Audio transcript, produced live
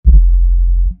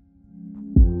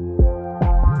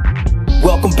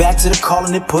Welcome back to the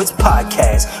Calling It Puts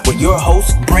podcast with your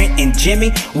hosts, Brent and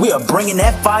Jimmy. We are bringing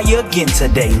that fire again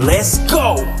today. Let's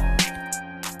go.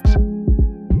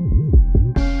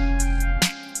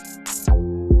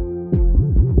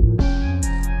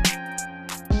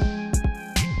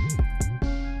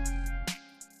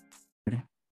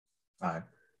 All right.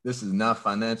 This is not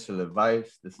financial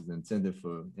advice. This is intended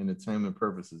for entertainment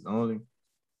purposes only.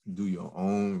 Do your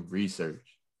own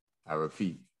research. I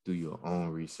repeat, do your own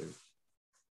research.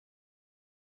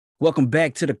 Welcome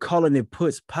back to the Calling It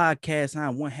Puts podcast.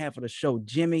 I'm one half of the show,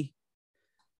 Jimmy.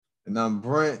 And I'm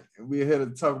Brent, and we're here to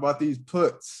talk about these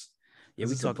puts. Yeah,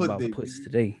 we talking about puts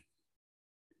today.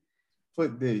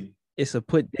 Put day. It's a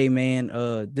put day, man.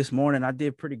 This morning I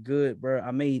did pretty good, bro.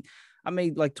 I made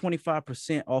like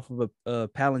 25% off of a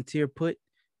Palantir put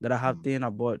that I hopped in. I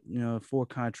bought, 4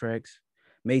 contracts,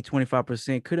 made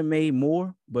 25%. Could have made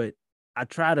more, but I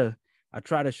try to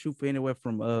shoot for anywhere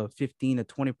from 15 to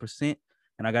 20%,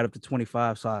 and I got up to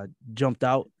 25, so I jumped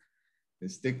out. And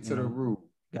stick to the rule.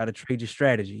 Got to trade your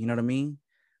strategy, you know what I mean?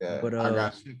 Yeah, but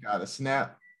I got a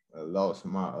snap. I lost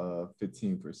my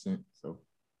 15%. So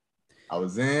I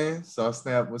was in, saw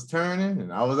snap was turning,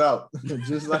 and I was out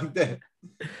just like that.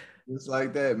 Just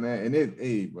like that, man. And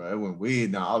it went way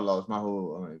down. I lost my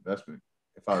whole investment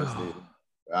if I was stayed.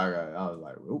 I was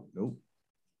like, nope.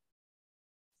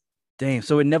 Damn,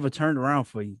 so it never turned around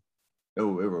for you.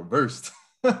 No, it reversed.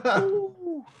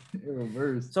 It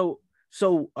reversed. So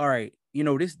all right,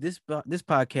 this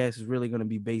podcast is really going to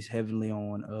be based heavily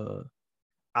on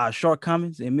our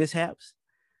shortcomings and mishaps.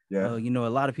 Yeah. A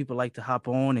lot of people like to hop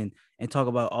on and talk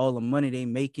about all the money they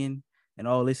making and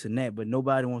all this and that, but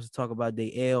nobody wants to talk about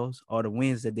their L's or the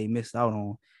wins that they missed out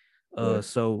on.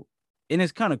 So, and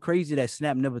it's kind of crazy that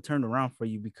Snap never turned around for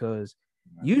you, because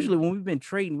usually when we've been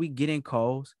trading, we get in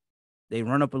calls, they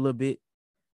run up a little bit,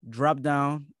 drop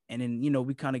down, and then,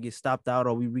 we kind of get stopped out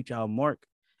or we reach our mark.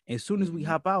 And as soon as we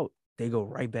hop out, they go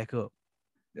right back up.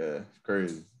 Yeah, it's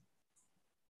crazy.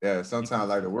 Yeah, sometimes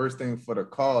like the worst thing for the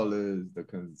call is the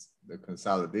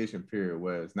consolidation period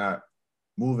where it's not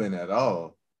moving at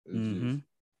all. It's just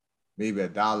maybe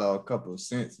 $1, a couple of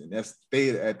cents, and that's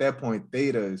theta. At that point,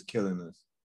 theta is killing us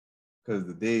because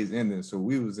the day is ending. So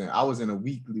I was in a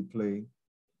weekly play,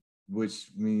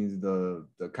 which means the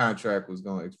contract was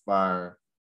going to expire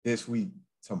this week,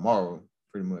 tomorrow,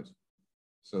 pretty much.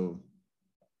 So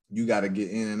you got to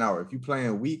get in and out. If you're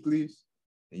playing weeklies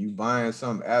and you buying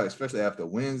something out, especially after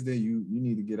Wednesday, you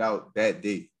need to get out that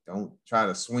day. Don't try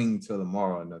to swing till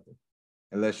tomorrow or nothing,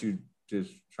 unless you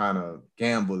just trying to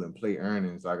gamble and play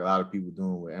earnings like a lot of people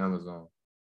doing with Amazon.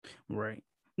 Right.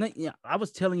 Now, yeah, I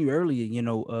was telling you earlier,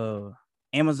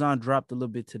 Amazon dropped a little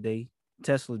bit today.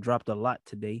 Tesla dropped a lot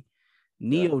today.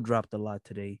 NIO dropped a lot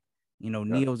today.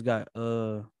 NIO's got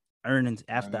earnings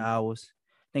after hours.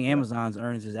 I think Amazon's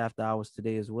earnings is after hours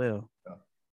today as well.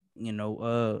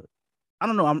 Yeah. I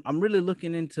don't know. I'm really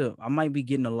looking into. I might be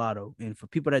getting a lotto. And for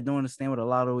people that don't understand what a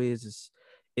lotto is,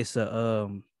 it's a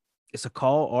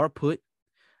call or a put.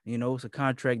 It's a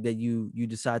contract that you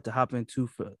decide to hop into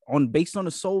based on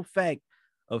the sole fact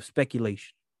of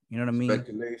speculation. You know what I mean?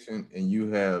 Speculation, and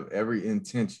you have every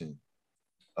intention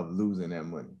of losing that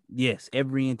money. Yes,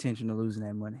 every intention of losing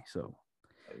that money. So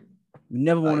you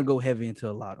never want to go heavy into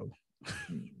a lotto.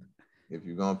 If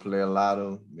you're gonna play a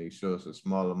lotto, make sure it's a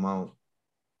small amount.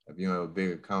 If you don't have a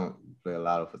big account, you play a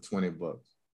lotto for $20,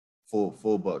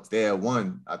 $4. They had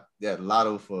one. They had a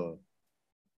lotto for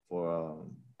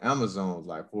Amazon was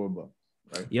like $4,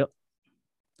 right? Yep.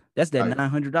 That's that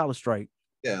 $900 strike.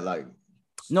 Yeah, like.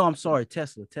 No, I'm sorry,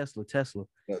 Tesla.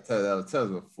 Yeah, that was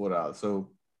Tesla $4. So,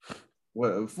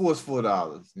 what? If it was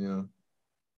 $4,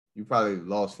 you probably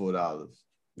lost $4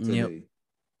 today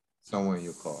somewhere in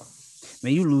your car.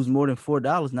 Man, you lose more than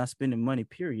 $4 not spending money,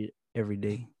 period, every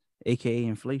day, aka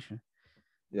inflation.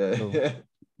 Yeah. So,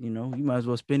 you might as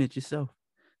well spend it yourself.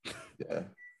 Yeah.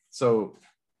 So,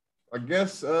 I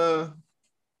guess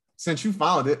since you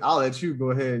found it, I'll let you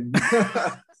go ahead.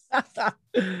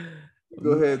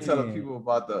 Go ahead and tell the people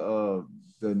about the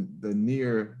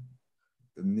near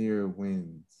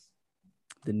wins.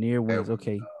 The near wins.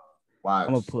 Okay. Watch.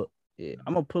 I'm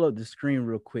gonna pull up the screen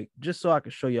real quick just so I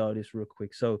can show y'all this real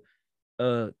quick. So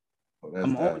I'm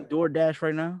on DoorDash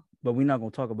right now, but we're not gonna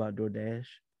talk about DoorDash.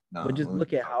 But just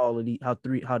look at how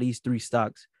these three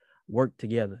stocks work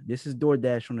together. This is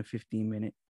DoorDash on the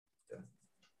 15-minute. Yeah.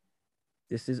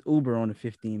 This is Uber on the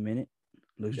 15-minute.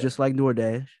 Looks just like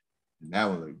DoorDash. And that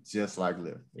one looks just like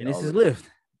Lyft. And this is Lyft.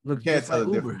 Looks just like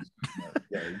Uber.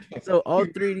 So all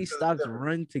three of these stocks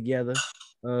run together.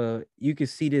 You can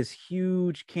see this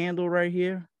huge candle right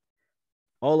here,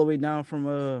 all the way down from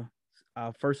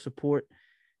our first support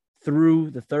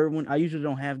through the third one. I usually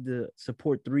don't have the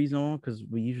support threes on because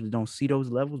we usually don't see those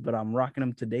levels, but I'm rocking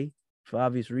them today for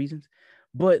obvious reasons.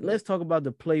 But let's talk about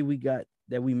the play we got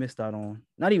that we missed out on.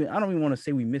 I don't even want to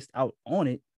say we missed out on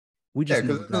it. We just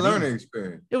because it's a learning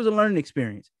experience. It was a learning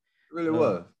experience. It really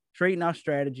was. Trading our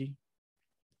strategy.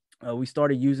 We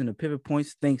started using the pivot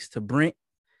points thanks to Brent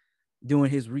doing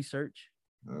his research.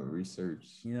 You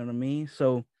know what I mean?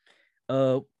 So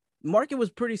market was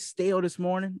pretty stale this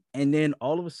morning. And then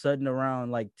all of a sudden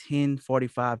around like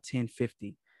 10:45,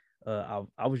 10:50,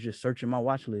 I was just searching my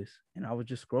watch list and I was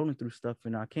just scrolling through stuff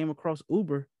and I came across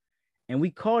Uber and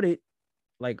we caught it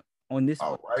like on this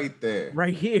right there.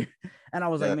 Right here. And I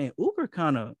was like, man, Uber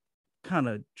kind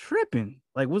of tripping.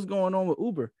 Like, what's going on with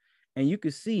Uber? And you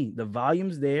could see the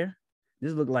volumes there.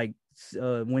 This looked like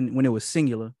when it was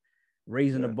singular,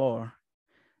 raising the bar.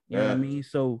 You know what I mean?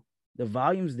 So the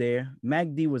volumes there,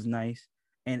 MACD was nice.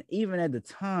 And even at the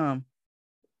time,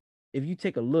 if you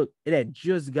take a look, it had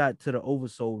just got to the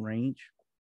oversold range,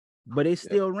 but it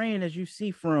still ran, as you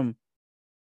see from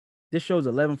this shows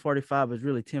 11:45 is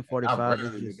really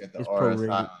 10:45. It's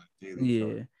prorated.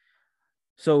 Yeah.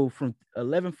 So from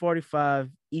 11:45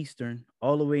 Eastern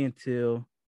all the way until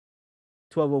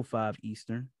 12:05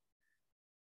 Eastern,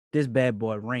 this bad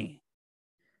boy ran.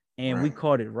 And we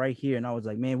caught it right here. And I was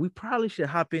like, man, we probably should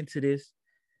hop into this.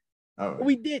 But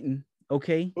we didn't.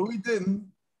 Okay. But we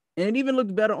didn't. And it even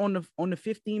looked better on the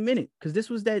 15-minute because this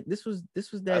was that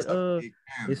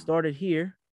it started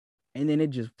here and then it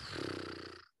just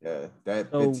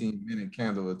that 15-minute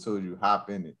candle that told you hop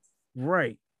in it.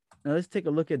 Right. Now let's take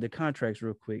a look at the contracts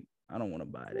real quick. I don't want to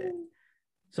buy that.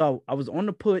 So I was on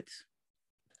the puts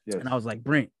and I was like,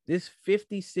 Brent, this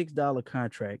 $56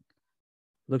 contract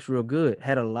looks real good.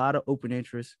 Had a lot of open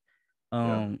interest.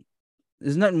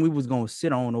 There's nothing we was going to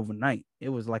sit on overnight. It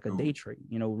was like a day trade,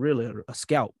 really a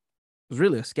scalp. It was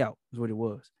really a scalp is what it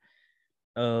was.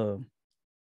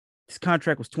 This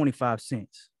contract was 25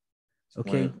 cents.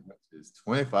 Okay. It's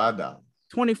 $25.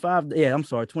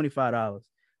 $25.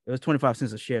 It was 25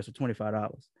 cents a share, so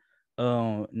 $25.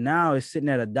 Now it's sitting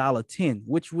at $1.10,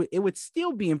 which it would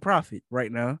still be in profit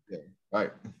right now. Yeah,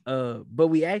 right. But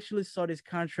we actually saw this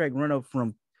contract run up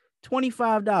from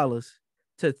 $25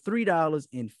 to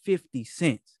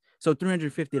 $3.50. So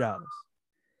 $350.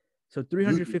 So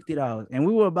 $350. And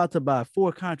we were about to buy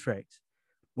 4 contracts.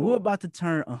 We were about to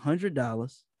turn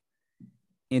 $100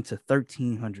 into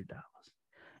 $1,300.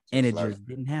 And it just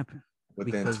didn't happen.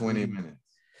 Within 20 minutes.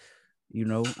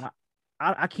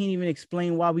 I can't even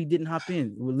explain why we didn't hop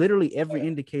in. Literally every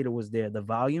indicator was there. The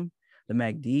volume, the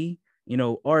MACD,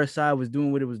 RSI was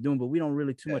doing what it was doing, but we don't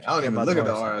really too much. I don't even look at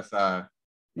the RSI.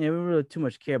 Yeah, we really too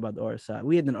much care about the RSI.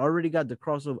 We had already got the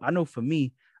crossover. I know for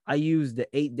me, I used the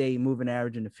 8-day moving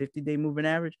average and the 50-day moving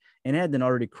average, and it had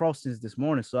already crossed since this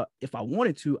morning. So if I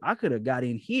wanted to, I could have got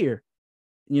in here,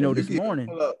 this morning.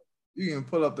 You can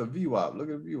pull up the VWAP. Look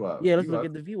at VWAP. Yeah, let's look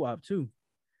at the VWAP too.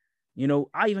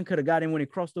 I even could have got in when it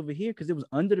crossed over here because it was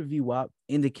under the VWAP,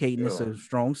 indicating it's a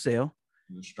strong sell.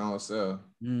 A strong sell.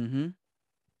 Mm-hmm.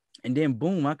 And then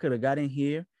boom, I could have got in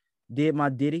here, did my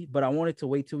ditty, but I wanted to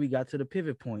wait till we got to the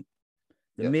pivot point,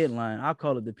 the midline. I'll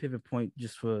call it the pivot point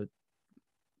just for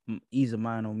ease of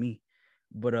mind on me.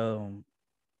 But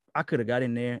I could have got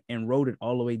in there and rode it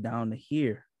all the way down to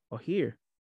here or here.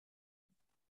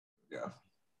 Yeah.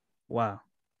 Wow.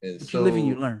 And you live and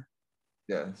you learn.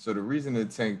 Yeah. So the reason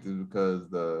it tanked is because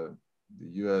the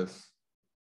U.S.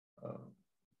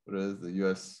 What is the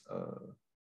U.S.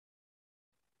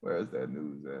 Where is that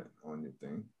news at on your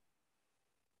thing?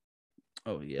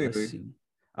 Oh yeah. Let's see.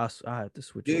 I have to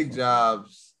switch. Big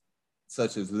jobs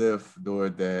such as Lyft,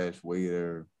 DoorDash,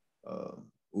 Waiter,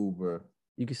 Uber.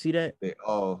 You can see that? They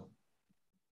all.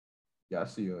 Yeah, I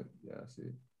see it. Yeah, I see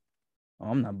it. Oh,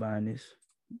 I'm not buying this.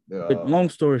 But long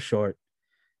story short,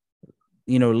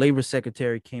 Labor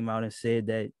Secretary came out and said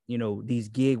that, these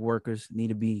gig workers need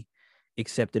to be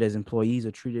accepted as employees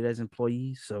or treated as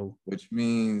employees. So, which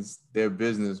means their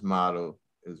business model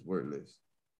is worthless.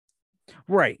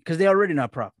 Right, because they're already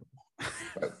not profitable.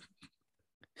 Right.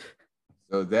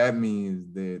 So that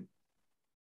means that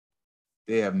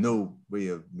they have no way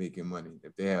of making money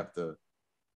if they have to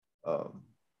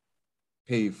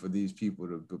pay for these people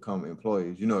to become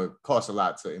employees. It costs a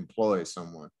lot to employ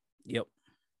someone. Yep.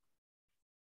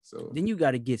 So then you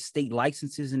got to get state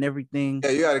licenses and everything.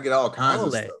 Yeah, you got to get all kinds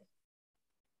of stuff.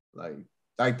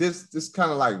 Like this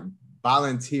kind of like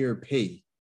volunteer pay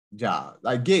job,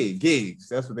 like gigs.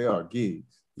 That's what they are,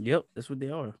 gigs. Yep, that's what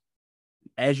they are.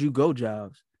 As you go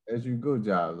jobs.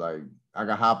 Like I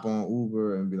can hop on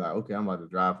Uber and be like, okay, I'm about to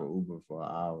drive for Uber for an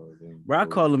hour. Bro, I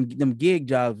call them gig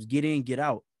jobs. Get in, get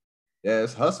out. Yeah,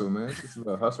 it's hustle, man. It's just a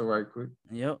little hustle right quick.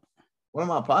 Yep. One of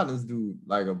my partners do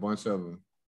like a bunch of them.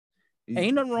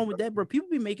 Ain't nothing wrong with that, bro. People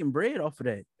be making bread off of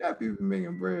that. Yeah, people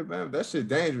making bread, man. That shit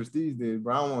dangerous these days,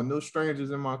 bro. I don't want no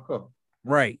strangers in my car.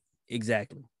 Right.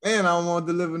 Exactly. And I don't want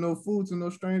to deliver no food to no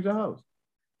stranger house.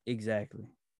 Exactly.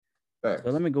 Facts.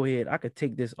 So let me go ahead. I could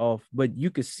take this off, but you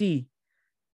could see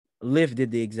Lyft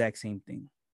did the exact same thing.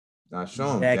 Now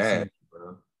show them Dash,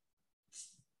 bro.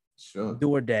 Sure.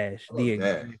 DoorDash.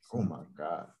 Oh my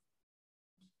God.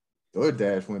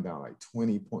 DoorDash went down like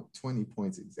 20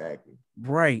 points exactly.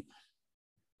 Right.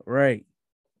 Right.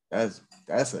 That's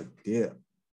a dip.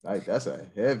 Like that's a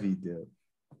heavy dip.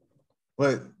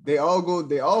 But they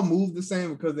all move the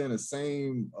same because they're in the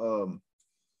same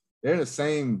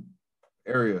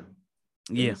area.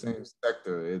 Yeah. The same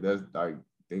sector. That's like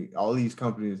all these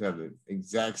companies have the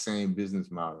exact same business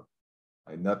model.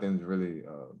 Like nothing's really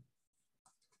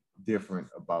different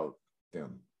about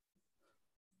them.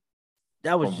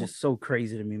 That was just so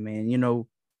crazy to me, man. You know,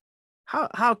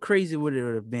 how crazy would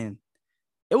it have been?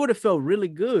 It would have felt really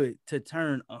good to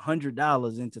turn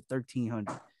 $100 into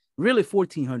 $1,300. Really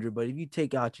 $1,400, but if you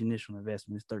take out your initial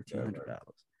investment, it's $1,300. Yeah, right.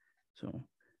 So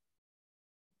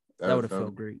that would have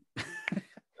felt great.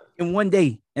 In one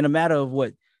day, in a matter of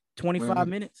what, 25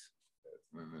 minutes?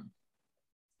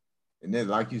 And then,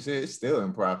 like you said, it's still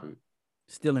in profit.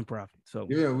 Still in profit. So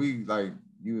we like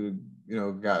you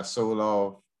got sold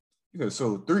off. You could have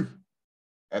sold 3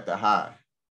 at the high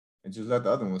and just let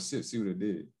the other one sit, see what it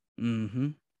did. Mm-hmm.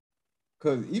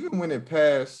 Because even when it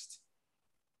passed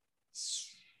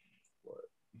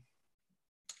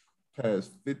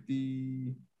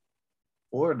 $54,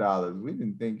 we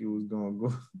didn't think it was gonna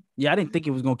go. Yeah, I didn't think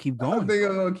it was gonna keep going. I didn't think it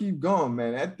was gonna keep going,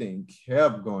 man. That thing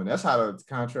kept going. That's how the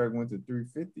contract went to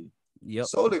 $350. Yep.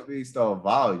 Solely based off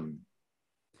volume.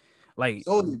 Like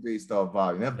solely based off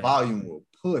volume. That volume will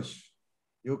push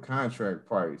your contract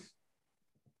price.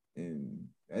 And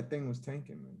that thing was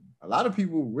tanking, man. A lot of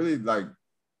people really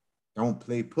don't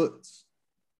play puts.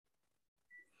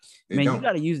 You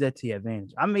got to use that to your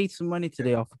advantage. I made some money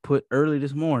today off a put early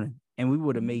this morning, and we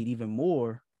would have made even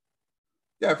more.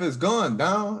 Yeah, if it's going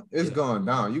down, it's going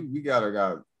down. We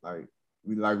gotta like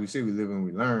we say, we live and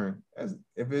we learn.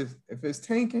 If it's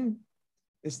tanking,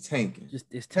 it's tanking.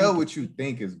 It's tell what you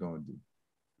think it's gonna do.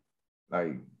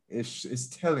 Like it's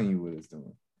telling you what it's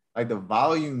doing. Like the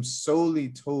volume solely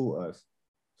told us.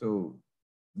 So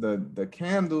the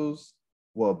candles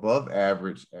were above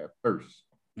average at first.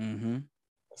 Mm-hmm.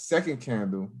 The second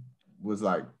candle was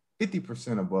like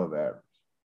 50% above average.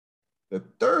 The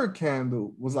third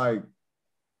candle was like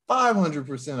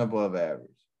 500% above average.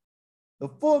 The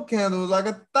fourth candle was like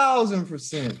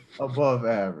 1,000% above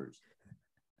average.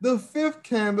 The fifth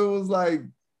candle was like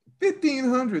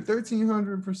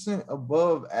 1,300%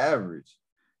 above average.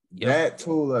 Yep. That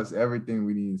told us everything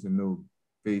we needed to know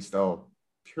based off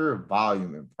pure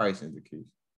volume and price indication.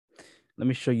 Let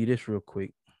me show you this real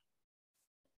quick.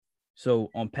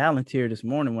 So on Palantir this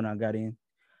morning when I got in,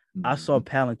 I saw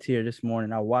Palantir this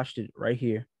morning. I watched it right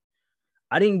here.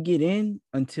 I didn't get in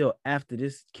until after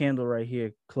this candle right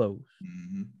here closed.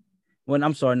 Mm-hmm. When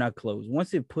I'm sorry, not closed.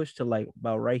 Once it pushed to like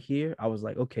about right here, I was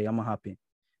like, okay, I'm gonna hop in.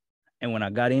 And when I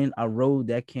got in, I rode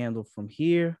that candle from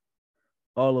here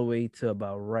all the way to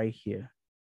about right here.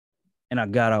 And I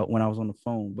got out when I was on the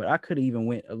phone, but I could have even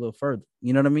went a little further.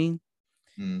 You know what I mean?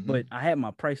 Mm-hmm. But I had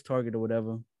my price target or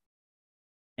whatever.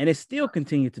 And it still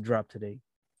continued to drop today.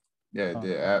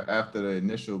 Yeah, after the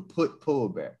initial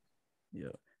pullback. Yeah.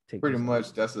 Pretty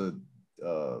much that's a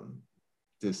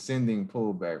descending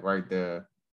pullback right there.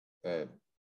 That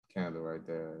candle right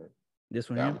there. This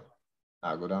one here?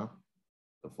 I'll go down.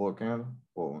 The fourth candle,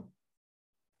 fourth one.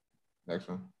 Next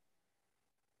one.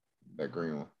 That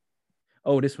green one.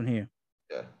 Oh, this one here.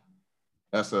 Yeah.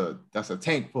 That's a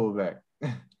tank pullback.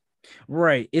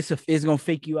 Right. It's gonna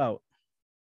fake you out.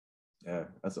 Yeah,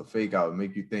 that's a fake out.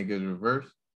 Make you think it's reverse.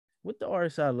 What the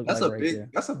RSI look like right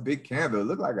there? That's a big candle. It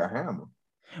look like a hammer.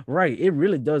 Right. It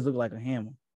really does look like a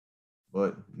hammer.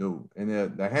 But no. And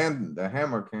the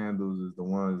hammer candles is the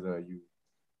ones that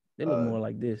they look more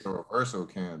like this. A reversal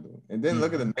candle. And then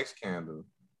look at the next candle.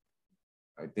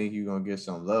 I think you're gonna get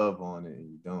some love on it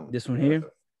and you don't. This one here?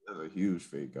 That's a huge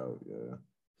fake out.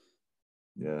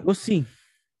 Yeah. We'll see.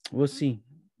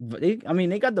 They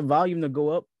got the volume to go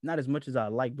up, not as much as I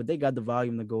like, but they got the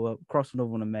volume to go up, crossing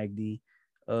over on the MACD.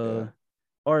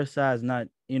 RSI is not,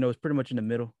 it's pretty much in the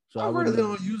middle. So I really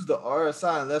don't use the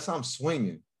RSI unless I'm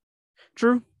swinging.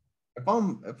 True. If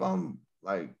I'm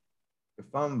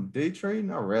day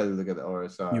trading, I rarely look at the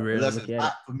RSI unless it's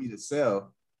hot for me to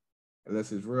sell.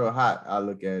 Unless it's real hot, I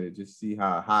look at it, just see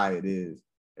how high it is.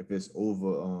 if it's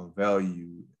over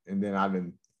value, and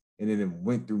then it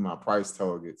went through my price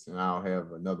targets, and I'll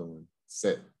have another one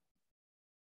set.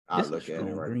 I'll look at it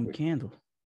right green quick. Candle.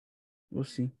 We'll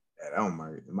see. Yeah,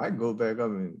 that it might go back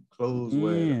up and close.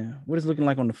 Yeah. What is it looking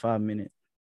like on the 5 minute?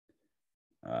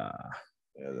 Yeah,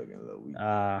 looking a little weak.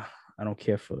 I don't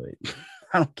care for it.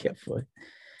 I don't care for it.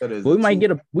 But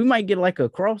we might get like a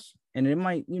cross, and it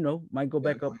might go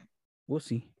back up. We'll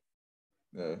see.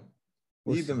 Yeah.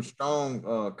 Need them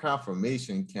strong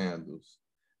confirmation candles.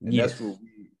 And yes. That's what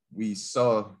we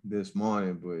saw this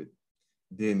morning, but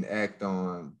didn't act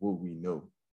on what we know.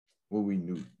 What we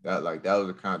knew. That was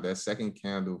that second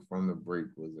candle from the break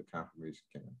was a confirmation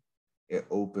candle. It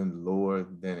opened lower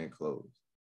than it closed.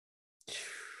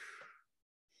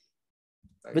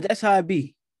 But that's how it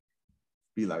be.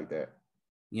 Be like that.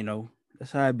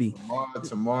 That's how it be.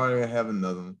 Tomorrow they'll have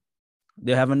another one.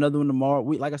 They'll have another one tomorrow.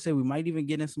 Like I said, we might even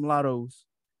get in some lottos.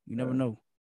 You never know.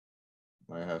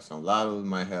 Might have some lottos,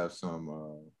 might have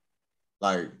some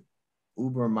like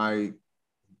Uber might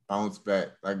bounce back.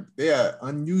 Like they had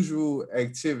unusual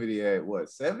activity at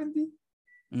 70?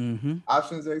 Mm-hmm.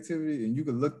 Options activity, and you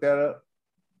can look that up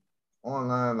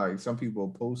online. Like some people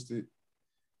post it.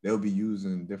 They'll be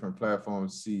using different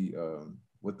platforms to see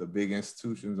what the big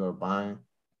institutions are buying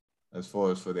as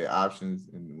far as for their options.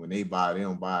 And when they buy, they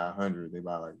don't buy 100, they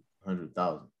buy like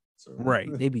 100,000. So right,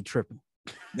 they be tripping.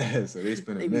 So they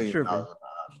spend $1 million on options.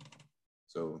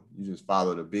 So you just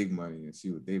follow the big money and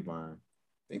see what they buying.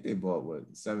 I think they bought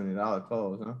 $70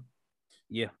 calls, huh?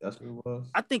 Yeah, that's what it was.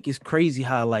 I think it's crazy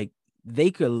how like they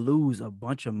could lose a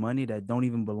bunch of money that don't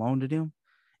even belong to them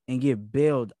and get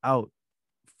bailed out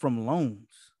from loans.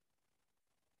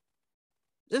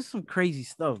 This is some crazy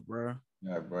stuff, bro.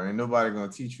 Yeah, bro. Ain't nobody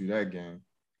gonna teach you that game.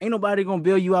 Ain't nobody gonna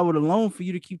bail you out with a loan for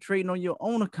you to keep trading on your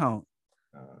own account.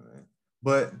 Man.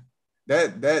 But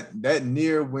that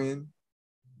near win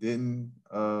didn't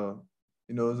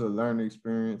it was a learning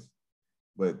experience.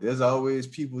 But there's always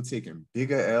people taking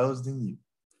bigger L's than you.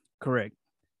 Correct.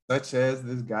 Such as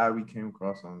this guy we came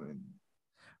across on the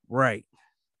right.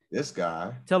 This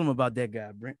guy. Tell him about that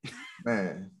guy, Brent.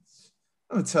 Man,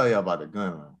 let me tell you about the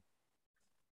gun line.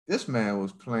 This man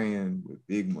was playing with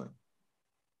big money.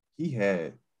 He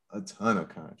had a ton of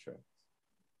contracts.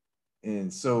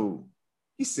 And so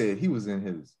he said he was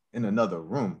in another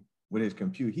room with his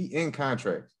computer. He in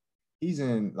contracts. He's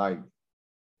in like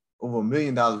over $1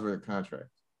 million worth of contracts.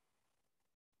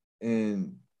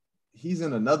 And he's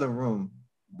in another room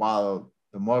while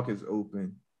the market's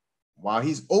open. While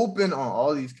he's open on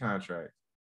all these contracts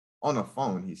on the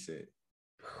phone, he said.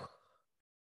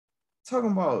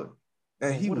 Talking about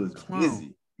that he was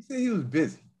busy. He said he was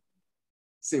busy. He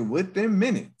said within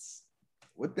minutes,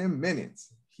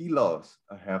 he lost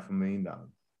 $500,000.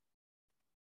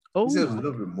 Oh, he said it was a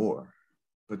little bit more,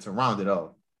 but to round it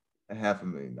off,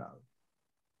 $500,000.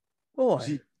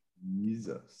 Boy,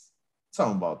 Jesus.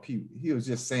 Talking about people. He was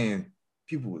just saying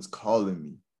people was calling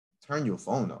me. Turn your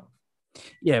phone off.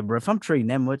 Yeah, bro. If I'm trading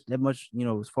that much,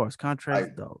 as far as contracts,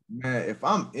 like, though. Man, if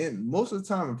I'm most of the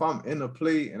time, if I'm in a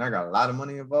play and I got a lot of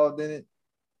money involved in it,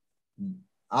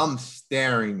 I'm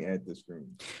staring at the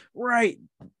screen. Right.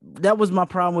 That was my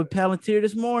problem with Palantir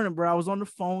this morning, bro. I was on the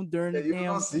phone during the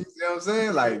damn. See what I'm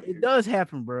saying? Like it does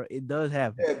happen, bro. It does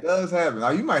happen. Yeah, it does happen.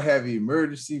 Like you might have an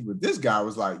emergency, but this guy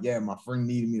was like, "Yeah, my friend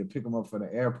needed me to pick him up from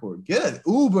the airport. Get an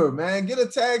Uber, man. Get a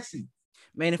taxi."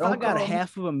 Man, if I got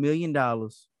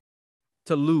 $500,000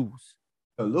 to lose,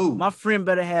 my friend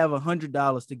better have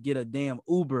 $100 to get a damn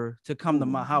Uber to come to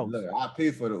my house. Look, I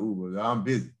pay for the Uber.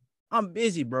 I'm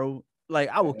busy, bro. Like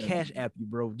I will cash app you,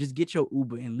 bro. Just get your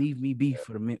Uber and leave me be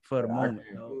for the moment. I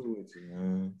can't cool with you,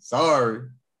 man. Sorry,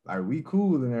 like we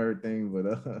cool and everything,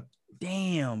 but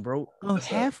damn, bro,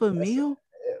 $500,000.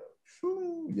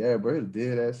 Yeah, bro, it's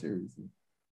dead ass seriously.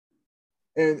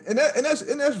 And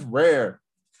that's rare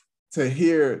to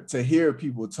hear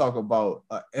people talk about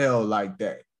a L like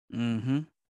that. Mm-hmm.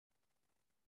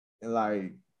 And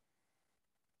like,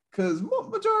 cause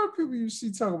majority of people you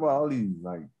see talk about all these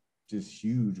like just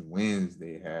huge wins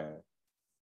they have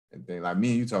and things. Like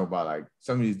me and you talk about like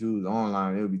some of these dudes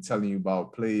online, they'll be telling you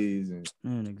about plays and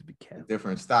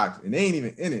different stocks, and they ain't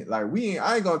even in it. Like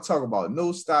I ain't gonna talk about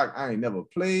no stock I ain't never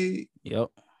played.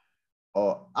 Yep.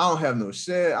 Or I don't have no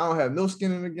share. I don't have no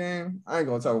skin in the game. I ain't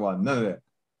gonna talk about none of that.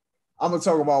 I'm gonna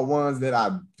talk about ones that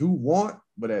I do want,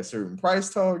 but at certain price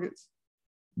targets.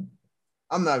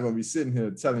 I'm not gonna be sitting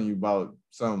here telling you about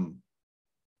some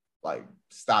like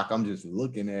stock I'm just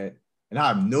looking at and I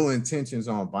have no intentions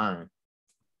on buying.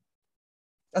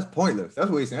 That's pointless. That's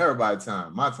wasting everybody's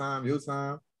time. My time, your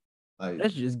time. Like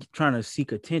that's just trying to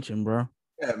seek attention, bro.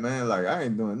 Yeah, man. Like I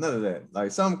ain't doing none of that.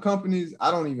 Like some companies, I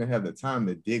don't even have the time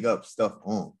to dig up stuff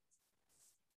on.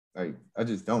 Like I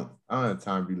just don't. I don't have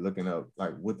time to be looking up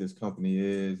like what this company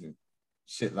is and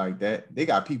shit like that. They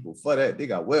got people for that. They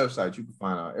got websites. You can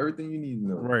find out everything you need to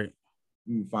know. Right.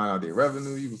 You can find out their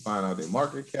revenue. You can find out their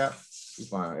market cap. You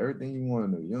can find out everything you want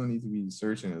to know. You don't need to be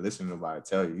searching and listening to nobody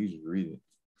tell you. You just read it.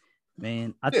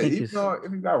 Man, I think if you got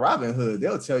Robinhood,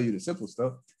 they'll tell you the simple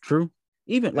stuff. True.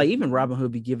 Even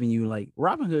Robinhood be giving you like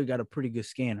Robinhood got a pretty good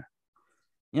scanner.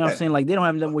 You know what I'm saying? Like they don't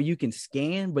have them where you can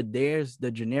scan, but there's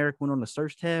the generic one on the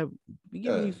search tab. We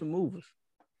giving you some movers.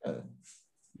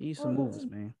 You some movers,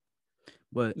 man.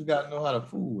 But you gotta know how to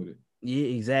fool with it.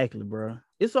 Yeah, exactly, bro.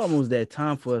 It's almost that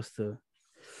time for us to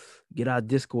get our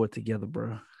Discord together,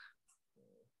 bro.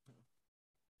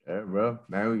 Yeah, bro.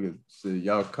 Man, we could see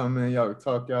y'all come in, y'all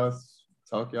talk y'all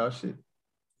shit.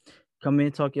 Come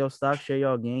in, talk y'all stock, share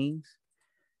y'all gains.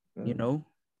 Yeah. You know,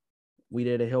 we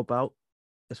there to help out.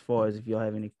 As far as if y'all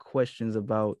have any questions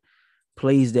about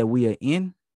plays that we are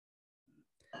in,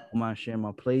 I don't mind sharing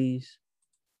my plays.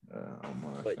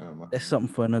 That's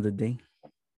something for another day.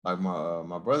 Like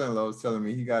my brother-in-law was telling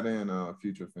me he got in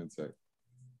Future Fintech.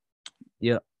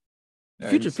 Yeah,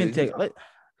 Future Fintech. He got it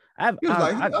at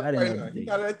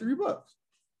 $3.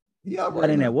 He got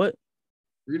in at what?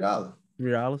 $3.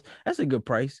 $3. That's a good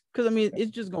price because I mean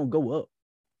it's just gonna go up.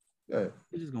 Yeah,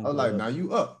 it's just gonna. I was like, now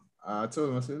you up. I told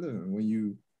him, I said, listen, when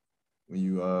you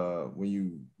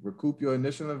recoup your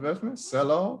initial investment,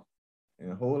 sell off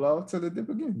and hold off till the dip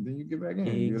again. Then you get back in.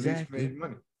 Exactly. You at least made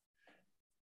money.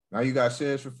 Now you got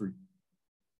shares for free.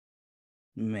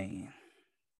 Man.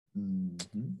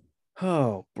 Mm-hmm.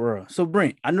 Oh, bro. So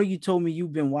Brent, I know you told me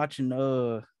you've been watching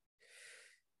kind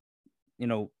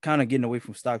of getting away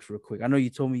from stocks real quick. I know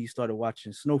you told me you started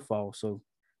watching Snowfall. So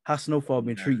how's Snowfall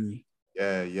been treating you?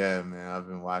 Yeah, man. I've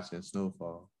been watching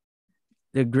Snowfall.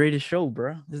 The greatest show,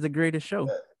 bro. It's the greatest show.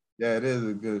 Yeah, it is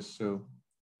a good show.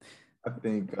 I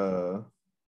think all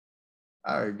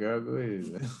right, girl, go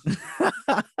ahead, man.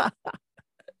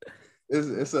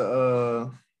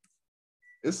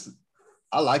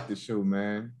 I like the show,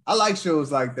 man. I like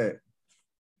shows like that.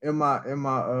 In my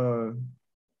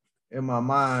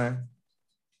mind,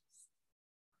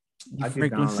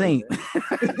 Franklin Saint.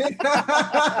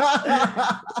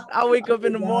 I wake up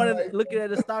in the morning looking at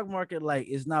the stock market like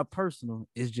it's not personal.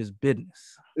 It's just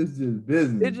business. It's just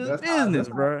business. It's just business,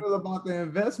 bro. I feel about the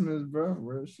investments, bro.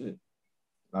 Real shit.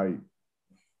 Like,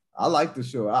 I like the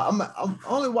show. I'm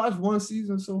only watched one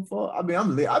season so far. I mean,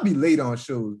 I'm late. I be late on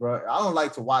shows, bro. I don't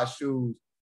like to watch shows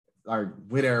like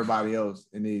with everybody else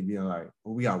and they being like,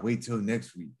 well, we gotta wait till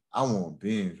next week. I want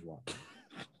binge watch.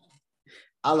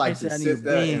 I like to sit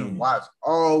there and watch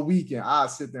all weekend. I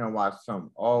sit there and watch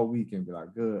something all weekend, be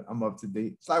like, good, I'm up to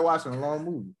date. It's like watching a long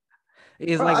movie.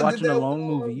 It's like watching a long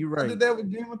movie. You're right. I did that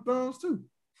with Game of Thrones too.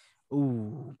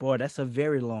 Ooh, boy, that's a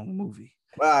very long movie.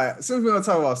 All right, since we're gonna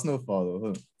talk about Snowfall,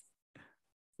 though,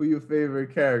 who your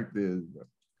favorite character is, bro?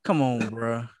 Come on,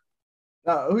 bro.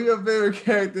 Who your favorite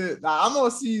character? I'm on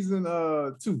season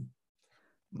 2.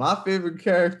 My favorite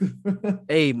character.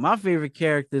 Hey, my favorite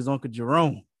character is Uncle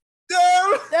Jerome.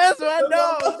 Damn. That's what I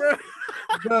know, bro.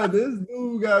 Bro, this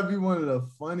dude gotta be one of the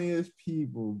funniest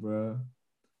people, bro.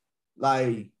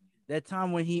 Like that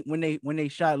time when they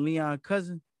shot Leon's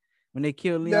cousin, when they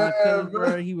killed Leon's cousin,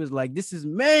 bro, he was like, "This is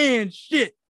man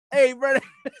shit." Hey, bro,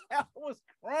 I was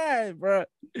crying, bro.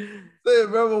 Say,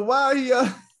 bro, but why he?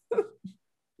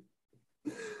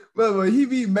 But he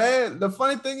be mad. The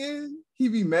funny thing is, he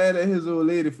be mad at his old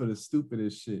lady for the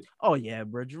stupidest shit. Oh yeah,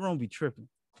 bro, Jerome be tripping.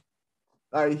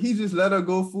 Like he just let her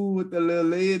go fool with the little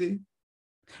lady,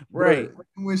 right? But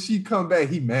when she come back,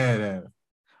 he mad at her.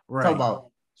 Right. Talk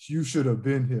about you should have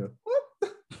been here.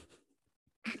 What?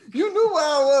 You knew where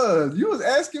I was. You was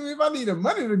asking me if I needed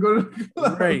money to go to the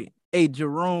club. Right. Hey,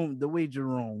 Jerome, the way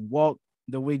Jerome walk,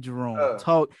 the way Jerome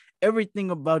talk,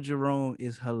 everything about Jerome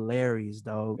is hilarious,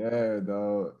 dog. Yeah,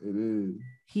 dog, it is.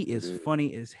 He is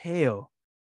funny as hell.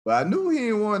 But I knew he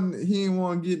didn't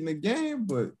want to get in the game,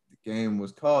 but the game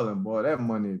was calling, boy. That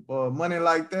money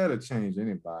like that'll change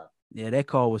anybody. Yeah, that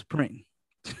call was printing.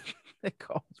 That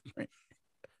call was printing.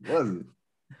 Was it?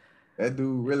 That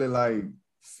dude really like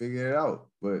figured it out.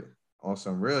 But on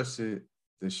some real shit,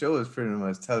 the show is pretty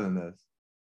much telling us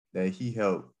that he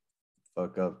helped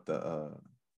fuck up the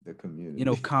community. You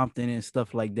know, Compton and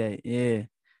stuff like that. Yeah.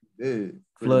 Yeah.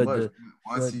 Flood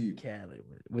Cali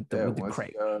with the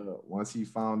crack. Once he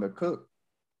found the cook,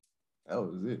 that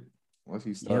was it. Once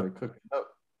he started cooking up.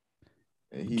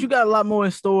 But you got a lot more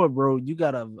in store, bro. You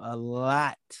got a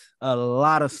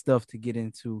lot of stuff to get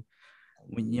into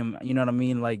when you know what I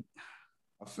mean? Like,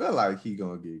 I feel like he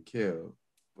gonna get killed.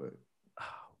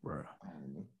 bro. I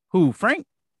don't know. Who, Frank?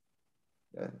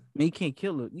 Yeah. Man, you can't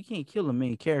kill it. You can't kill a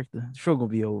main character. The show gonna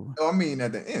be over. No, I mean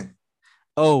at the end.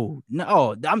 Oh no!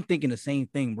 Oh, I'm thinking the same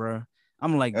thing, bro.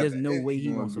 I'm like, At there's the no end, way he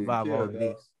gonna get survive all killed, of dog.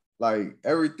 this. Like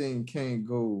everything can't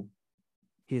go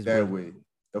His that way. way.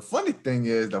 The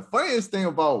funniest thing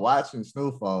about watching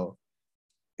Snowfall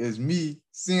is me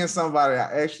seeing somebody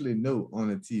I actually know on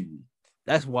the TV.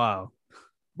 That's wild.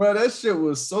 Bro, that shit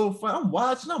was so fun. I'm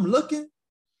watching, I'm looking.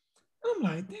 I'm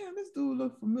like, damn, this dude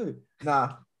look familiar.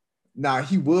 Nah,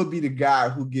 he will be the guy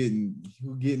who getting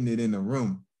it in the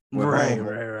room with Right.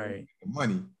 the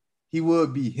money. He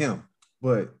would be him.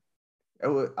 But I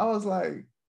was like,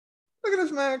 look at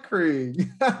this man, Craig.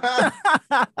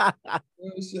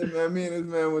 Shit, man. Me and this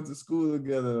man went to school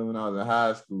together when I was in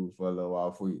high school for a little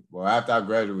while. After I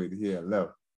graduated, he had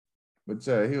left. But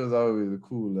yeah, he was always a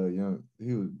cool little young.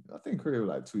 I think Craig was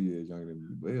like 2 years younger than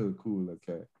me, but he was a cool little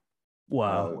cat.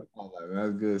 Wow. I was like, man,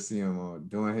 that's good to see him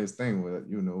doing his thing with,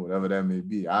 whatever that may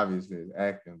be. Obviously, it's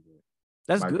acting. But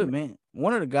that's good, man.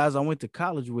 One of the guys I went to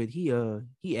college with, he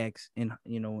acts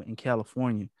in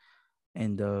California,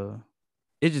 and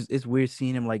it's weird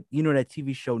seeing him, like, that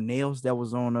TV show Nails that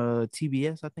was on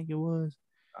TBS, I think it was.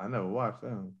 I never watched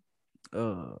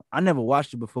that. I never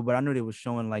watched it before, but I knew they were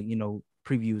showing, like,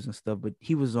 previews and stuff. But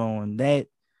he was on that.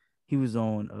 He was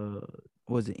on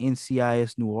was it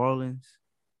NCIS New Orleans?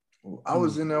 I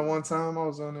was in there one time. I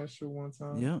was on that show one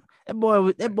time. Yeah,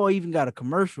 that boy even got a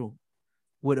commercial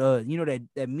with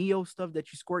that Mio stuff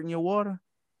that you squirt in your water.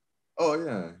 Oh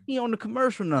yeah, he on the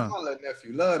commercial now. My little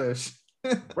nephew love that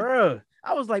shit. Bruh,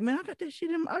 I was like, man, I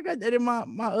got that in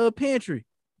my pantry.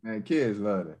 Man, kids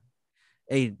love that.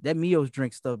 Hey, that Mio's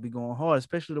drink stuff be going hard,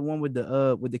 especially the one with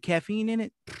the caffeine in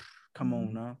it. Come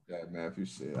on now. Yeah, man, if you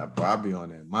shit, I be on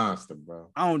that Monster, bro.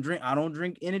 I don't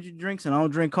drink energy drinks, and I don't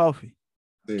drink coffee.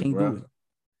 Can't do it.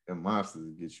 The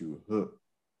Monsters get you hooked.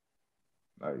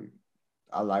 Like,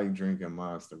 I like drinking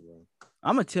Monster, bro.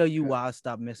 I'm gonna tell you why I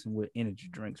stopped messing with energy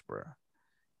drinks, bro,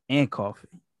 and coffee.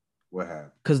 What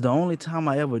happened? Because the only time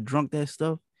I ever drunk that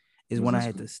stuff is when I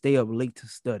had to stay up late to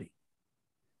study.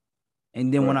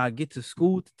 And then when I get to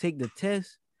school to take the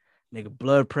test, nigga,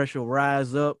 blood pressure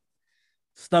rise up,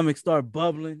 stomach start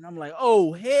bubbling. I'm like,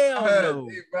 oh hell no.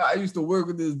 Hey, bro, I used to work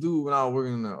with this dude when I was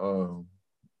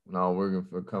working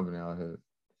for a company out here.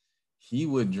 He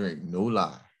would drink, no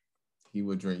lie. He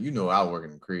would drink. I work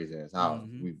in a crazy ass house.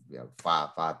 We have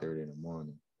 5:30 in the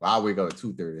morning. Well, I wake up at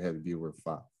 2:30. It had to be work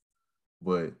 5.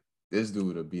 But this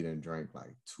dude would be there drink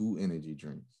like 2 energy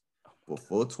drinks.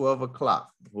 Before 12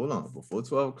 o'clock, before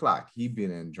 12 o'clock, he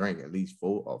been and drank at least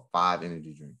 4 or 5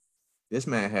 energy drinks. This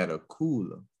man had a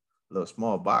cooler, a little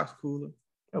small box cooler,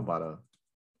 about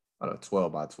a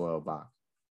 12 by 12 box,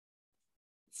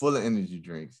 full of energy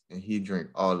drinks, and he drank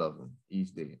all of them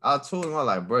each day. I told him, I was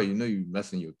like, bro, you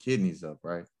messing your kidneys up,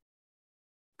 right?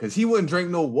 Because he wouldn't drink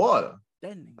no water.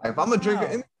 Like, if I'm gonna drink an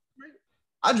energy drink,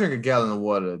 I drink a gallon of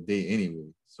water a day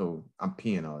anyway, so I'm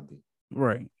peeing all day.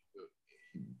 Right.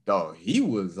 Dog, he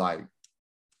was like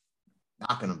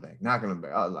knocking him back.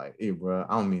 I was like, hey, bro,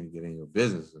 I don't mean to get in your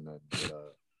business or nothing,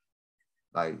 but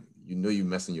like, you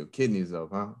messing your kidneys up,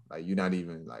 huh? Like, you're not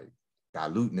even like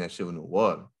diluting that shit with no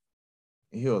water.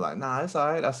 And he was like, nah, it's all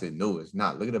right. I said, no, it's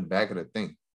not. Look at the back of the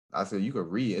thing. I said, you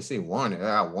could read it. It say warning. I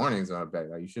got warnings on the back.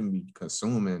 Like, you shouldn't be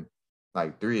consuming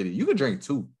like 3 of these. You could drink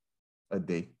 2 a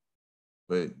day,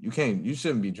 but you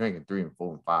shouldn't be drinking 3 and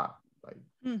 4 and 5. Like,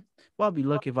 well, I'll be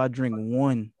lucky if I drink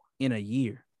 1 in a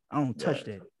year. I don't touch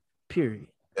that. Period.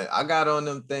 I got on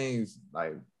them things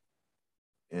like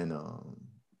in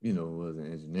was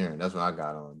in engineering. That's when I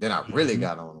got on. Then I really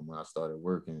got on them when I started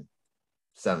working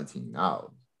 17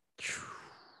 hours.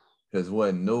 Because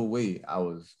wasn't no way I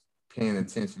was paying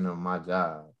attention on my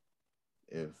job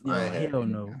if I had any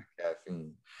kind of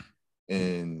caffeine.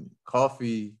 And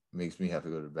coffee makes me have to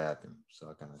go to the bathroom, so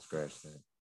I kind of scratched that.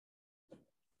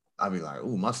 I'd be like,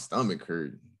 ooh, my stomach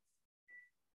hurt.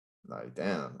 Like,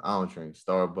 damn, I don't drink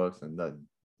Starbucks and nothing.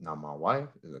 Now, my wife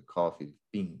is a coffee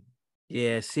fiend.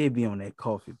 Yeah, she be on that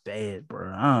coffee bad,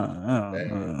 bro. My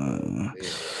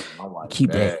wife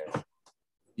keep bad. that.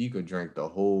 You could drink the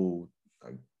whole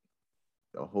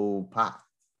pot.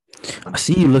 I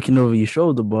see you looking over your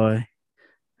shoulder, boy.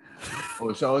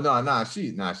 Oh, so no,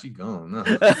 she gone. No.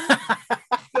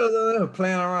 Still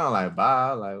playing around like,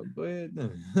 bye, like, go ahead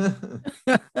then.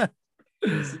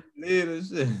 See you later,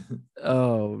 shit.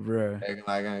 Oh, bro. Acting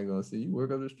like I ain't gonna see you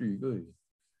work up the street, good.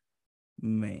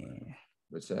 Man.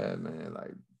 But yeah, man,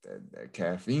 like that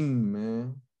caffeine,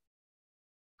 man.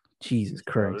 Jesus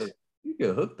Christ. You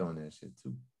get hooked on that shit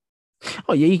too.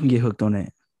 Oh yeah, you can get hooked on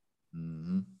that.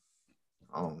 Mm-hmm.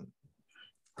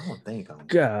 I don't think I'm.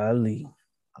 Golly.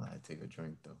 I gotta take a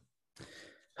drink though.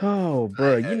 Oh,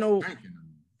 bro, you know,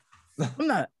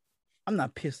 I'm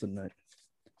not pissed or nothing.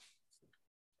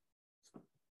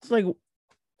 It's like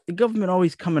the government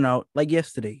always coming out. Like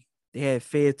yesterday, they had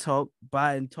Fed talk,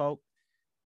 Biden talk,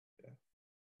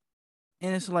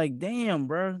 and it's like, damn,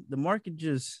 bro, the market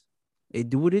just they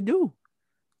do what they do.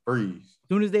 Freeze. As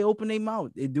soon as they open their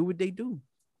mouth, they do what they do.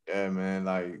 Yeah, man.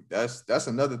 Like that's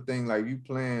another thing. Like if you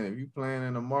playing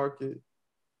in the market,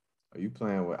 or you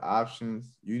playing with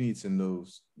options, you need to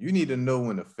know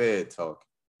when the Fed talking.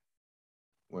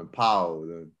 When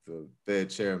Powell, the Fed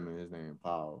chairman, his name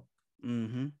Powell.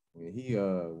 Mm-hmm.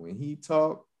 When he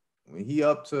talk,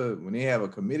 when they have a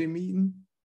committee meeting,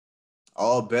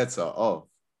 all bets are off.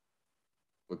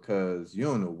 Because you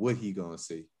don't know what he gonna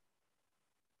say.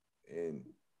 And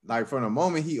like from the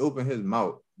moment he opened his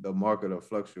mouth, the market will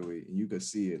fluctuate and you could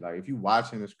see it. Like if you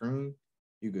watching the screen,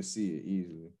 you could see it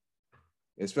easily.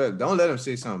 Especially don't let him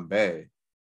say something bad.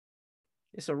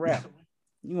 It's a wrap.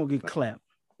 You gonna get clapped.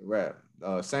 Rap.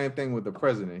 Same thing with the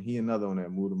president. He another one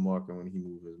that moved the market when he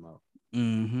moved his mouth.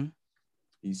 Mm-hmm.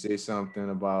 He said something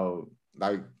about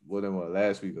like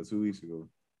last week or 2 weeks ago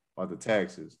about the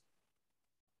taxes.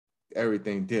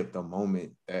 Everything dipped the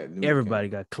moment that news everybody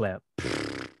got clapped.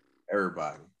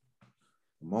 Everybody.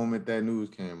 The moment that news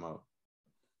came out.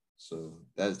 So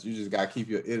you just gotta keep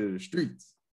your ear to the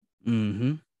streets.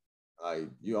 Mm-hmm. Like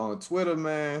you on Twitter,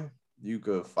 man, you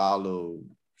could follow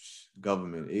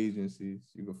government agencies.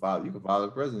 You can follow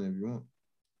the president if you want.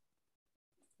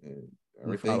 And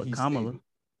everything he Kamala.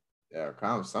 Stated,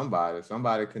 yeah,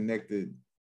 somebody connected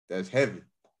that's heavy.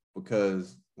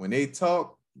 Because when they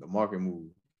talk, the market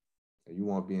moves. And you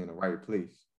want to be in the right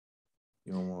place.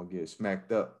 You don't want to get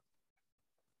smacked up.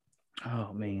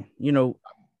 Oh man, you know,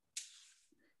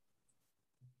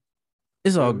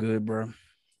 it's all good, bro.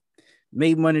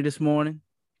 Made money this morning.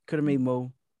 Could have made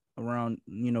more around,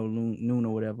 noon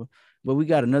or whatever. But we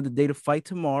got another day to fight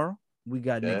tomorrow. We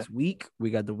got next week. We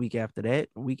got the week after that.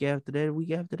 A week after that. A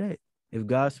week after that. If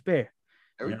God spare.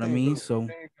 You know what I mean? So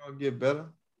everything's gonna get better.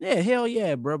 Yeah, hell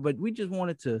yeah, bro. But we just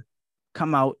wanted to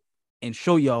come out and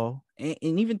show y'all and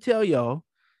even tell y'all,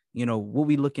 what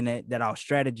we looking at, that our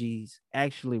strategies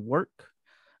actually work.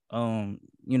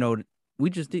 We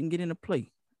just didn't get into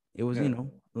play. It was, a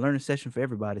learning session for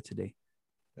everybody today.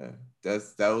 Yeah,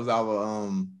 that was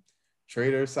our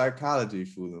trader psychology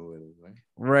fooling with it, right?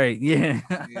 Right. Yeah.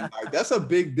 Like that's a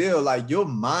big deal. Like your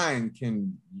mind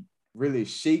can really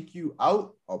shake you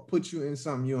out or put you in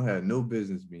something you don't have no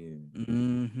business being in.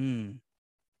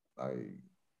 Mm-hmm. Like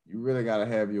you really gotta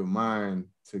have your mind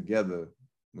together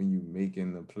when you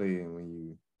making the play and when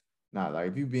you not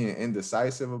like if you being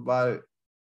indecisive about it,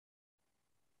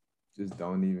 just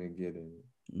don't even get in it.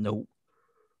 Nope.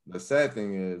 The sad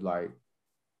thing is like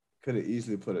could have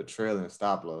easily put a trailing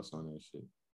stop loss on that shit.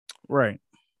 Right.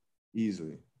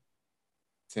 Easily.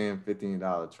 $10,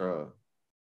 $15 trail.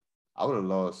 I would have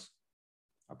lost.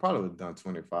 I probably would have done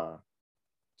 25.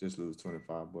 Just lose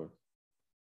 $25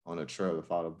 on a trail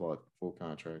if I'd have bought full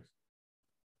contracts.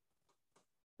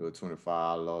 It was 25.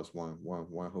 I lost one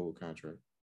whole contract.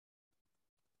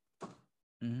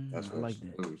 That's what I like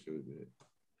that.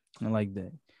 I like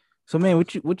that. So man,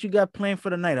 what you got planned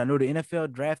for the night? I know the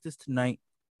NFL draft is tonight.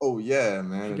 Oh yeah,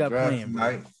 man. The draft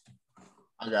tonight.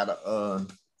 I gotta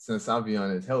since I'll be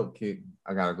on this health kick,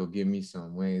 I gotta go get me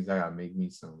some wings. I gotta make me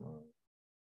some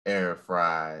air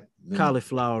fried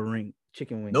cauliflower ring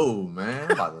chicken wings. No,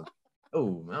 man. I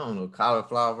don't know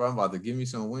cauliflower. Bro. I'm about to give me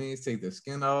some wings, take the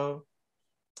skin off,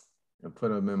 and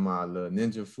put them in my little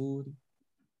Ninja food.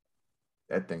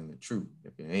 That thing the truth.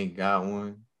 If you ain't got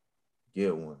one,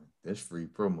 get one. That's free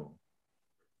promo.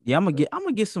 Yeah, I'm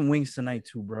gonna get some wings tonight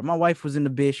too, bro. My wife was in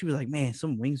the bed. She was like, "Man,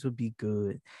 some wings would be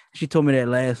good." She told me that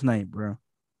last night, bro.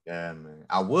 Yeah, man.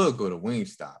 I would go to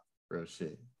Wingstop, real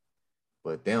shit,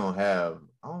 but they don't have.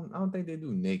 I don't think they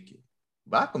do naked,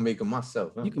 but I can make them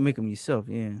myself. Huh? You can make them yourself,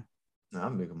 yeah. Nah,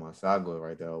 I'm making myself. I go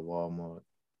right there at Walmart,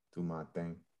 do my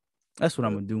thing. That's what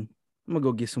I'm gonna do. I'm gonna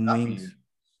go get some wings.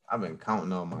 I've been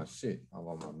counting on my shit,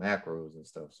 all my macros and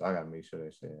stuff, so I gotta make sure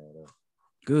that shit add up.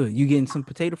 Good. You getting some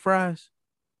potato fries?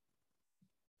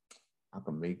 I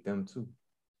can make them too.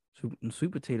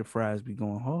 Sweet potato fries be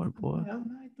going hard, boy. Yeah, I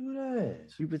might do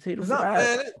that. Sweet potato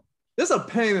fries. It's a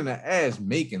pain in the ass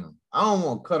making them. I don't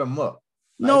want to cut them up.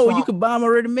 No, you can buy them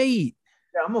already made.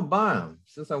 Yeah, I'm gonna buy them.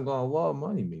 Since I'm going to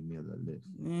Walmart, he made me a little list.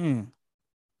 Yeah.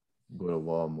 Go to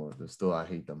Walmart, the store I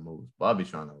hate the most. But I be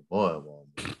trying to avoid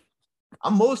Walmart.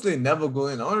 I'm mostly never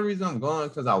going. The only reason I'm going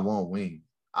because I want wings.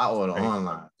 I order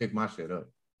online, pick my shit up.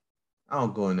 I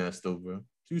don't go in that store, bro.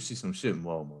 You see some shit in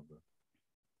Walmart, bro.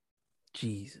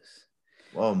 Jesus.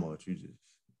 Walmart, you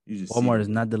just see Walmart them. is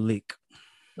not the lick.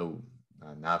 No,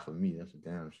 not for me. That's a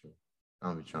damn sure. I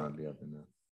don't be trying to be up in there.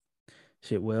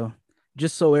 Shit, well,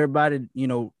 just so everybody,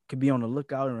 could be on the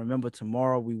lookout and remember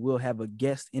tomorrow we will have a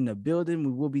guest in the building.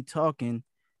 We will be talking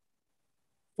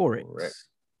Forex, Correct.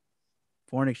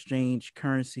 foreign exchange,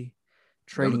 currency, Let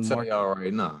trading me tell market. y'all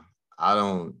right now.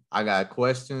 I got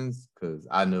questions because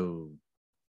I know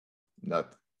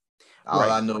nothing. All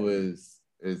Right. I know is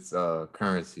it's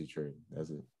currency trading. That's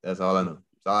it. That's all I know.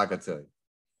 That's all I can tell you.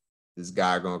 This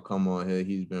guy gonna come on here.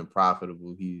 He's been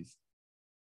profitable. He's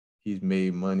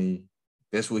made money.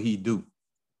 That's what he do.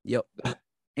 Yep.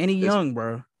 And he young,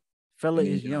 bro. Fella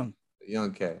is young.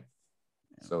 Young cat.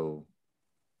 So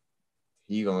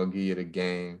he gonna give you the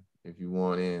game if you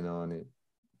want in on it.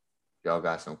 If y'all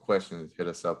got some questions, hit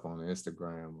us up on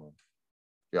Instagram. Or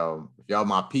if y'all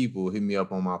my people, hit me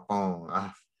up on my phone.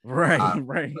 Right.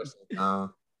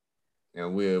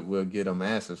 And we'll get them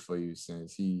answers for you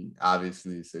since he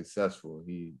obviously is successful.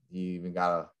 He even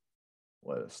got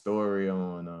a story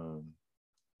on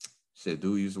dude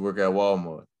used to work at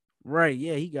Walmart. Right.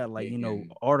 Yeah, he got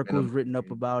articles written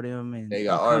up about him and they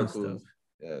got all articles. Kind of stuff.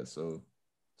 Yeah,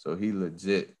 so he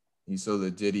legit. He's so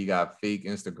legit he got fake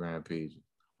Instagram pages.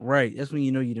 Right. That's when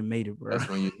you know you done made it, bro. That's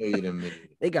when you know you done made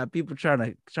it. They got people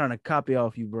trying to copy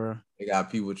off you, bro. They got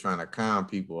people trying to con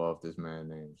people off this man's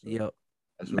name. So yep.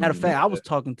 Matter of fact, I was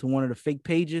talking to one of the fake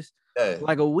pages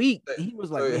like a week. And he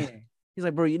was like, man, he's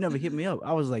like, bro, you never hit me up.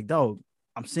 I was like, dog,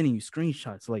 I'm sending you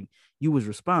screenshots. Like you was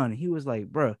responding. He was like,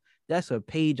 bro, that's a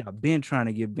page I've been trying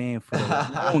to get banned for the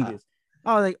longest.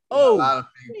 I was like, oh, a lot of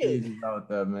fake pages out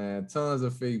there, man. Tons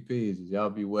of fake pages.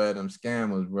 Y'all beware them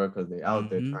scammers, bro, because they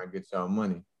out there trying to get y'all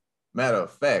money. Matter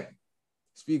of fact,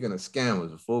 speaking of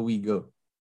scammers, before we go,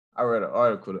 I read an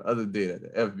article the other day that the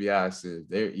FBI says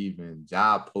they're even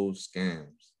job post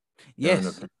scams.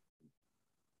 Yes.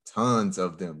 Tons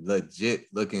of them, legit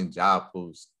looking job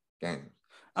post scams.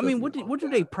 I mean, what do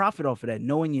they profit off of that?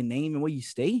 Knowing your name and where you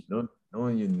stay?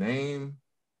 Knowing your name,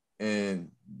 and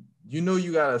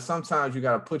sometimes you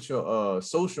gotta put your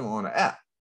social on the app.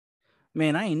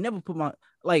 Man, I ain't never put my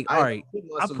I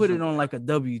put it on like a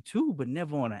W-2, but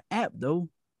never on an app though.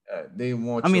 They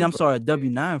want. I'm sorry, a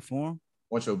W-9 form.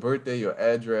 Want your birthday, your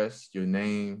address, your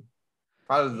name,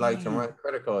 probably like to run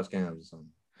credit card scams or something.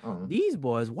 I don't know. These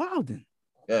boys wilding.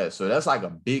 Yeah, so that's like a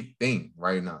big thing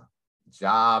right now.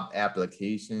 Job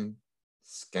application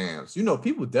scams.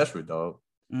 People desperate, dog.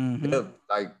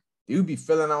 Like you be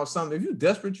filling out something. If you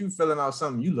desperate, you filling out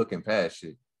something. You looking past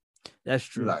shit. That's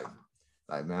true. Like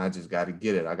man, I just got to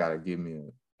get it. I got to give me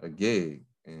a gig,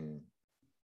 and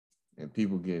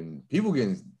people getting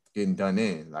done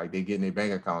in. Like they getting their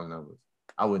bank account numbers.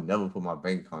 I would never put my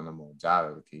bank account number on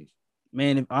job application.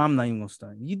 Man, if I'm not even gonna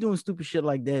start. You doing stupid shit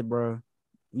like that, bro.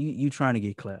 You trying to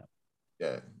get clapped.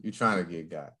 Yeah, you trying to get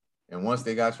got. And once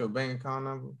they got your bank account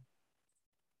number,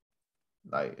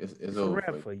 like it's over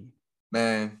for you.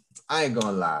 Man, I ain't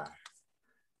gonna lie.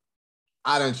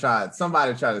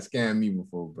 Somebody tried to scam me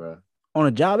before, bro. On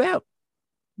a job app?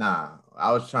 Nah,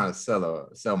 I was trying to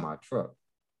sell my truck.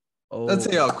 Oh. Let's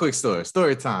tell y'all a quick story.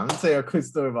 Story time. Let's tell y'all a quick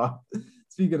story about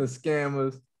speaking of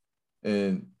scammers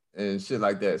and shit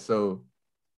like that. So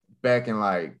back in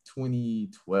like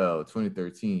 2012,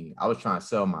 2013, I was trying to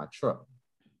sell my truck.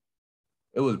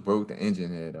 It was broke. The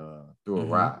engine had threw a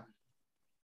ride.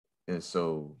 And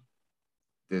so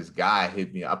this guy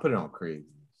hit me. I put it on Craigslist.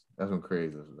 That's when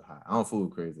Craigslist was high. I don't fool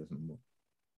with Craigslist no more.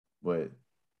 But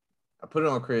I put it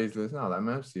on Craigslist. And I was like,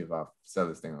 man, let's see if I sell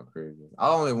this thing on Craigslist. I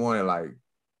only wanted like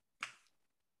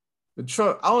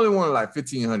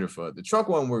 $1,500 for it. The truck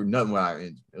wasn't worth nothing without an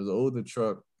engine. It was an older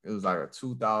truck. It was like a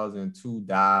 2002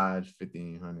 Dodge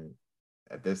 1500.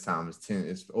 At this time,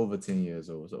 it's over 10 years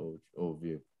old. It's an old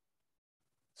vehicle.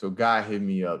 So guy hit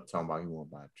me up talking about he want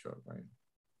to buy a truck, right?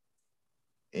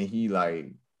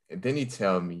 And then he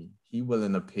tell me he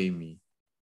willing to pay me.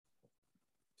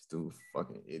 This dude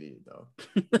fucking idiot, dog.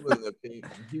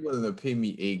 He willing to pay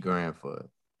me $8,000 for it.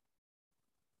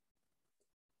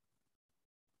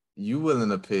 You willing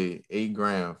to pay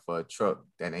 $8,000 for a truck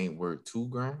that ain't worth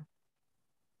 $2,000?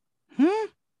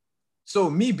 So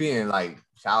me being like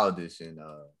childish and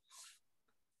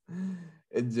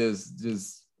it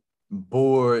just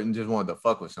bored and just wanted to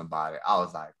fuck with somebody, I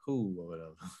was like, cool or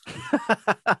whatever.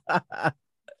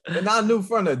 And I knew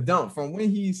from the dump, from when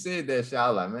he said that shit, I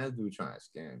was like, man, this dude trying to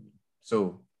scam me.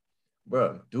 So,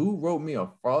 bro, dude wrote me a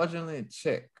fraudulent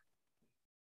check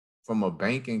from a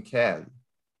bank in Cali,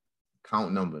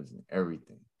 count numbers and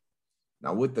everything.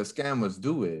 Now, what the scammers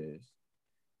do is,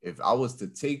 if I was to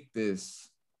take this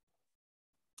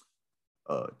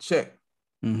check,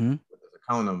 what the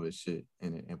account number and shit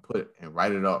and put it and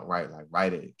write it up right, like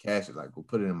write it, cash it, like go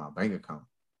put it in my bank account.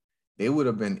 They would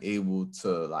have been able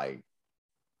to like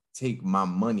take my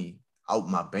money out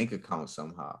my bank account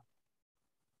somehow.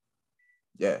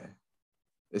 Yeah.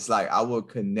 It's like I would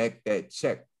connect that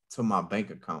check to my bank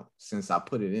account since I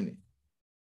put it in it.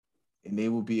 And they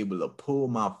will be able to pull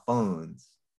my funds,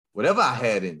 whatever I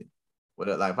had in it.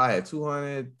 Whatever, like if I had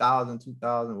 200,000,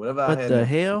 2,000, whatever I had. What the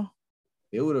hell?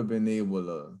 They would have been able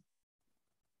to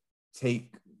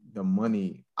take the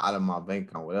money out of my bank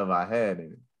account, whatever I had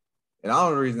in it. And the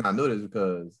only reason I know this is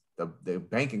because the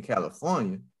bank in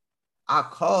California, I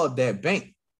called that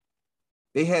bank.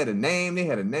 They had a name.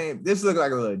 This looked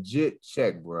like a legit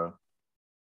check, bro.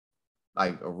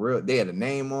 Like they had a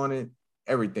name on it,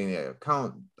 everything. They had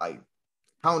account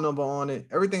number on it,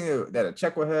 everything that a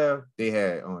check would have, they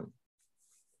had on it.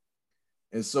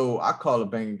 And so I called a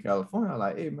bank in California. I'm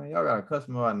like, hey man, y'all got a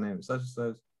customer by the name of such and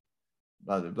such,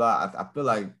 blah, blah, blah. I feel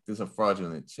like this is a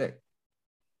fraudulent check.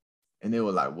 And they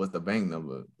were like, what's the bank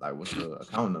number? Like, what's the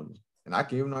account number? And I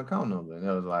gave them the account number. And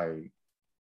they was like,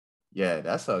 yeah,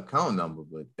 that's her account number,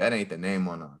 but that ain't the name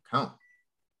on the account.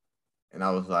 And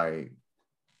I was like,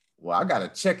 well, I got a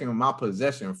check in my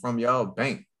possession from y'all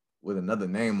bank with another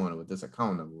name on it with this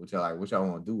account number. What y'all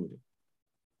want to do with it?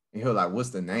 And he was like, what's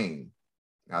the name?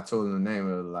 And I told him the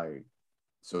name. It was like,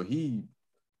 so he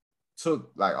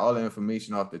took like all the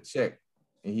information off the check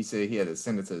and he said he had to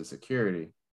send it to the security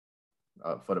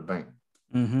for the bank.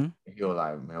 Mm-hmm. And he was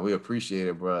like, man, we appreciate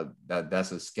it, bro.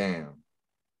 That's a scam.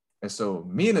 And so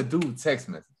me and the dude text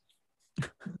message.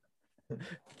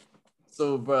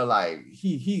 So, bro, like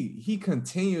he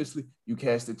continuously, you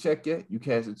cashed the check yet? You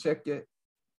cashed the check yet?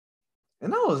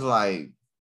 And I was like,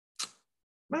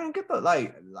 man, get the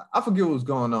like I forget what was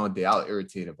going on there. I was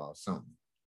irritated about something.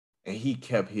 And he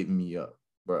kept hitting me up,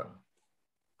 bro.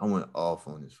 I went off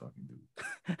on this fucking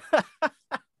dude.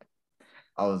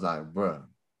 I was like, bro,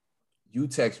 you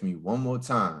text me one more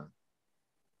time,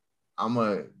 I'm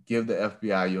going to give the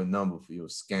FBI your number for your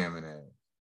scamming ass.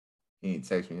 He ain't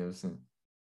text me ever since.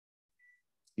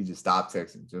 He just stopped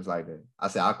texting, just like that. I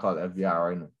said, I'll call the FBI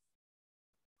right now.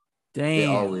 Damn. They're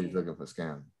always looking for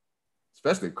scamming,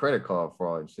 especially credit card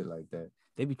fraud and shit like that.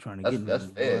 They be trying to get that's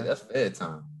fair. That's fair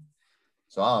time.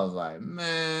 So I was like,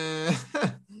 man,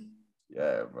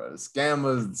 yeah, bro.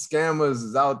 Scammers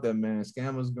is out there, man.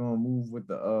 Scammers gonna move with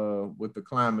the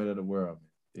climate of the world.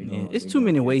 Man, it's too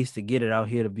many ways to get it out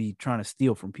here to be trying to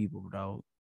steal from people, dog.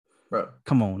 Bro,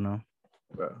 come on now,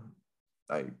 bro.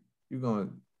 Like you gonna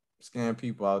scam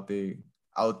people out there. You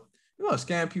gonna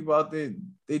scam people out there.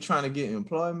 They trying to get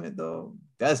employment though.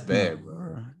 That's bad,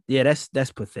 bro. Yeah, that's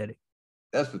pathetic.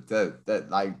 That's pathetic.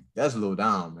 That's low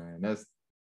down, man. That's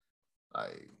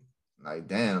like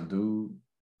damn, dude.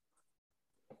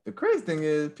 The crazy thing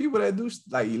is, people that do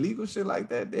like illegal shit like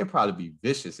that, they'll probably be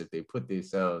vicious if they put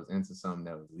themselves into something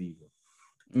that was legal.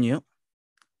 Yep.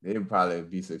 They'd probably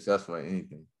be successful at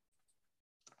anything.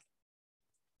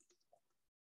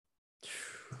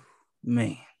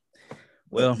 Man.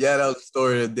 Well, yeah, that was the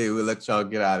story of the day. We'll let y'all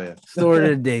get out of here.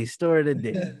 Story of the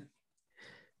day.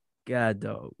 God,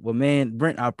 dog. Well, man,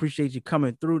 Brent, I appreciate you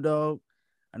coming through, dog.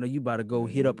 I know you about to go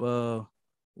hit up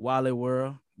Wally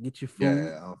World, get your food.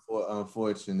 Yeah,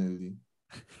 unfortunately.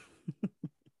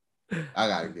 I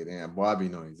gotta get in. Boy, I be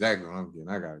knowing exactly what I'm getting.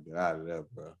 I gotta get out of there,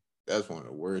 bro. That's one of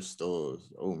the worst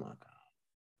stores. Oh my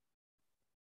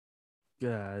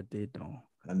God, they don't.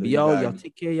 Y'all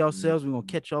take care of yourselves. We're gonna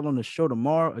catch y'all on the show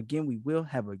tomorrow. Again, we will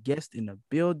have a guest in the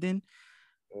building.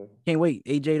 Can't wait.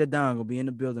 AJ the Don gonna be in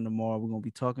the building tomorrow. We're gonna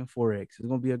be talking Forex. It's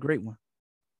gonna be a great one.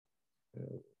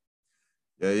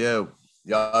 Yeah.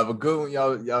 Y'all have a good one.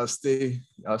 Y'all stay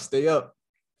up.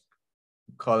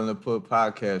 Calling the Put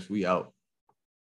Podcast. We out.